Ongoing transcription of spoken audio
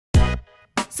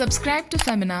Subscribe to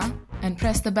Femina and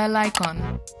press the bell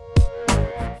icon.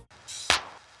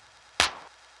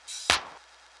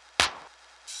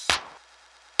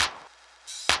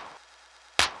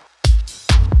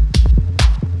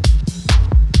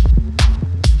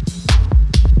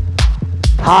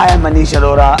 Hi, I'm Manish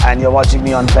Arora and you're watching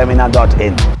me on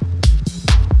Femina.in.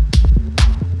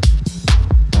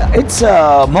 It's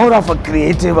more of a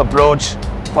creative approach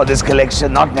for this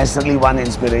collection, not necessarily one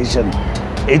inspiration.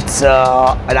 It's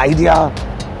an idea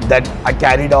that I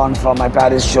carried on from my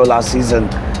Paris show last season,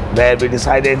 where we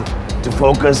decided to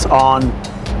focus on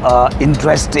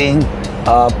interesting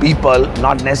people,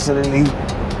 not necessarily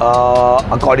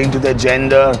according to their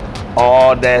gender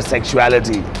or their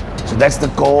sexuality. So that's the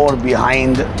core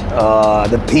behind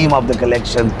the theme of the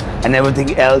collection, and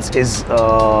everything else is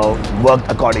worked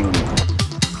accordingly.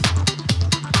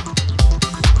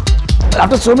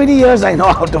 After so many years, I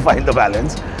know how to find the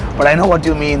balance, but I know what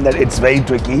you mean, that it's very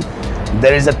tricky.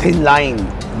 There is a thin line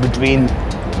between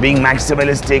being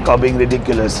maximalistic or being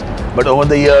ridiculous, but over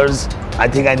the years, I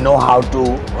think I know how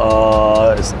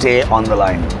to stay on the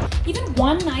line. Even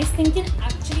one nice thing can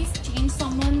actually change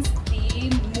someone's day,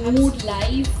 mood,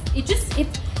 life.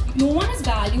 No one is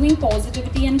valuing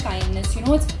positivity and kindness. You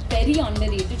know, it's very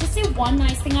underrated. Just say one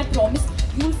nice thing, I promise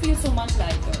you'll feel so much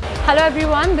lighter. Hello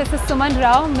everyone, this is Suman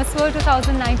Rao, Miss World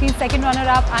 2019 second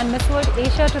runner-up and Miss World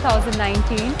Asia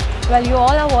 2019. Well, you all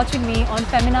are watching me on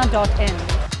Femina.in.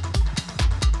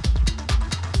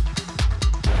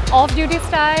 Off-duty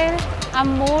style,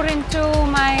 I'm more into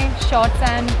my shorts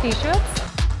and t-shirts.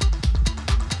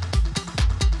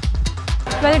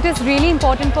 Well, it is really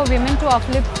important for women to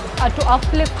uplift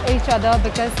each other,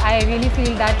 because I really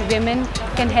feel that women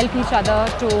can help each other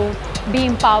to be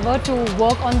empowered to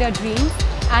work on their dreams.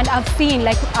 And I've seen,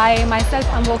 like I myself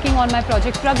am working on my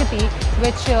project Pragati,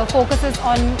 which focuses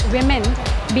on women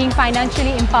being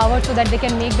financially empowered so that they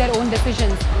can make their own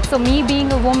decisions. So me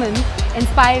being a woman,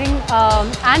 inspiring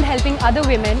and helping other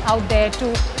women out there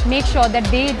to make sure that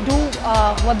they do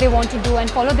what they want to do and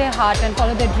follow their heart and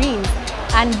follow their dreams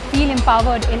and feel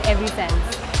empowered in every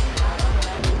sense.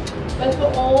 Well,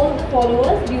 for all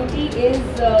followers, beauty is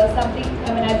something,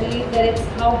 I believe that it's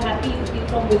how happy you feel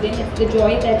from within. It's the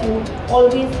joy that you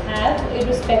always have,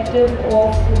 irrespective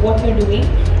of what you're doing.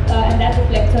 And that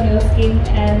reflects on your skin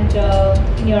and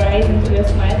in your eyes and through your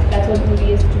smile. That's what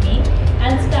beauty is to me.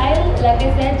 And style, like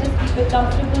I said, just keep it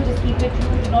comfortable, just keep it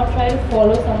true. Do not try to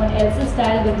follow someone else's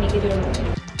style, but make it your own.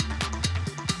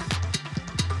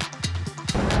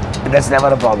 That's never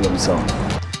a problem, so.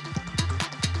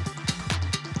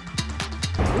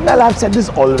 Well, I've said this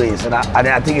always, and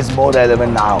I think it's more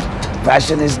relevant now.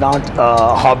 Fashion is not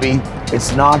a hobby,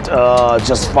 it's not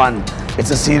just fun, it's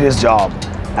a serious job.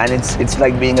 And it's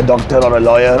like being a doctor or a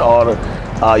lawyer or,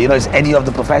 it's any of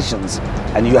the professions.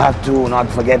 And you have to not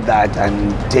forget that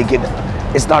and take it,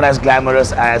 it's not as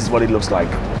glamorous as what it looks like.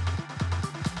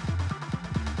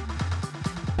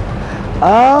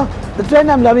 The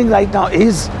trend I'm loving right now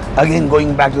is, again,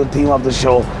 going back to the theme of the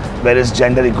show, where is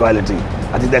gender equality.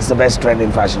 I think that's the best trend in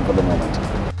fashion for the moment.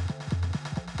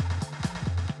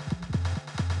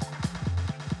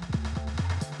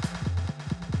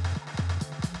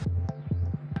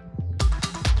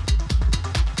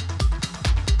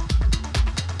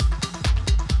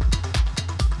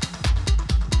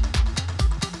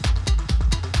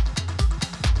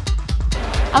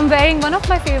 I'm wearing one of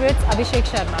my favorites, Abhishek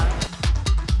Sharma.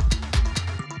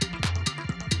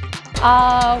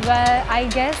 Well, I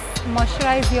guess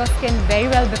moisturize your skin very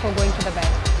well before going to the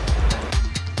bed.